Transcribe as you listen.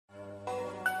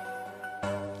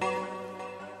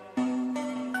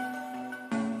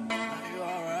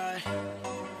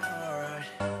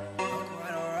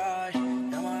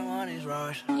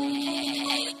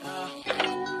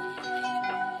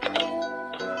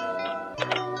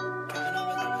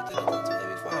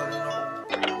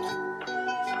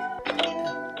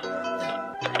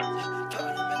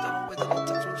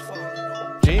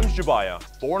Jebbia,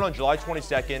 born on July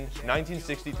 22nd,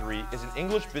 1963, is an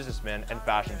English businessman and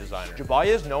fashion designer. Jebbia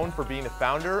is known for being the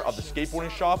founder of the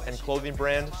skateboarding shop and clothing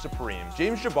brand Supreme.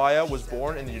 James Jebbia was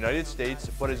born in the United States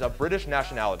but is of British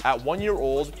nationality. At 1 year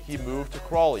old, he moved to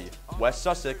Crawley, West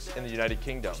Sussex in the United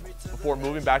Kingdom, before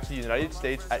moving back to the United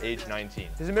States at age 19.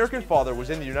 His American father was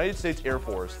in the United States Air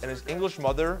Force, and his English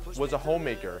mother was a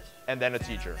homemaker and then a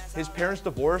teacher. His parents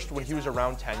divorced when he was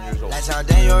around 10 years old.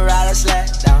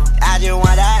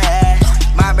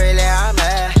 My brilliant, I'm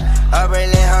mad. Her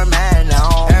brilliant, her man,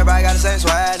 no. Everybody got the same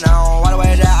swag, no. All the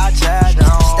way that I chat,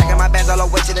 no. Stacking my bands all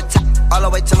the way to the top, all the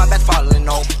way to my bed falling,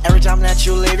 no. Every time that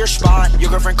you leave your spot, your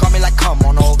girlfriend call me like, come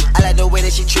on over. I like the way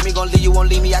that she treat me, gon' leave you, won't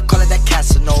leave me, I call it that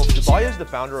Casanova. Jebbia is the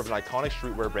founder of an iconic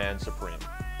streetwear brand, Supreme.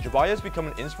 Jebbia has become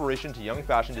an inspiration to young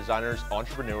fashion designers,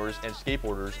 entrepreneurs, and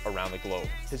skateboarders around the globe.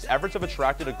 His efforts have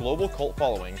attracted a global cult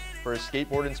following for his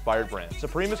skateboard-inspired brand.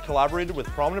 Supreme has collaborated with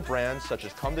prominent brands such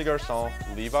as Comme des Garçons,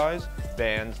 Levi's,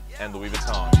 Vans, and Louis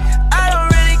Vuitton. I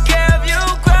don't really care if you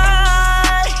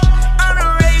cry. I'm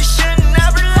the race, should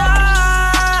never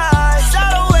lie. Saw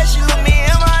the way she looked me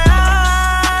in my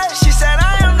eyes. She said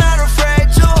I am not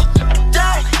afraid to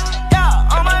die.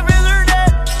 Yeah, all my friends are dead.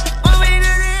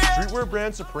 Streetwear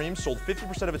brand Supreme sold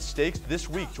 50% of its stakes this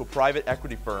week to a private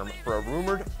equity firm for a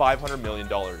rumored $500 million.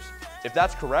 If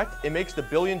that's correct, it makes the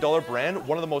billion-dollar brand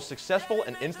one of the most successful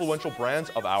and influential brands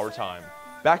of our time.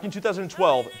 Back in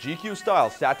 2012, GQ Style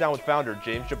sat down with founder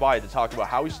James Jebbia to talk about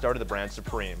how he started the brand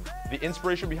Supreme, the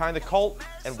inspiration behind the cult,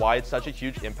 and why it's such a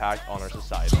huge impact on our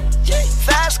society.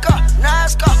 Fast car,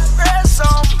 nice car, red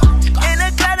song. In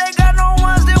the car they got no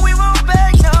ones that we won't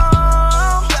beg, no.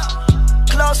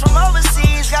 Clothes from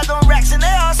overseas, got them racks and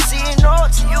they all see. No,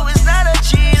 to you it's not a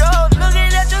cheat. Oh,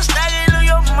 looking at your stacking, look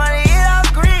your money, yeah,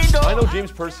 I'm green. I know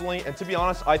James personally, and to be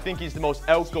honest, I think he's the most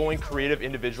outgoing, creative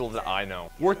individual that I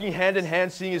know. Working hand in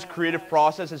hand, seeing his creative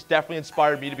process has definitely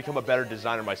inspired me to become a better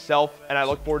designer myself, and I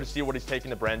look forward to see what he's taking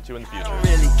the brand to in the future. I don't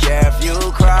really care if you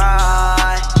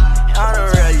cry. I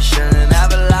don't really shouldn't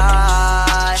ever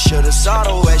lie. Should've saw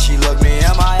the way she looked me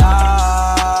in my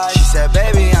eyes. She said,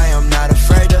 baby, I am not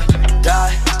afraid to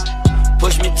die.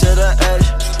 Push me to the edge,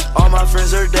 all my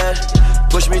friends are dead.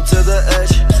 Push me to the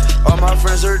edge, all my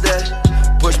friends are dead.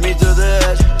 Push me to the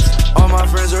edge, all my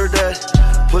friends are dead.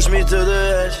 Push me to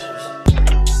the edge.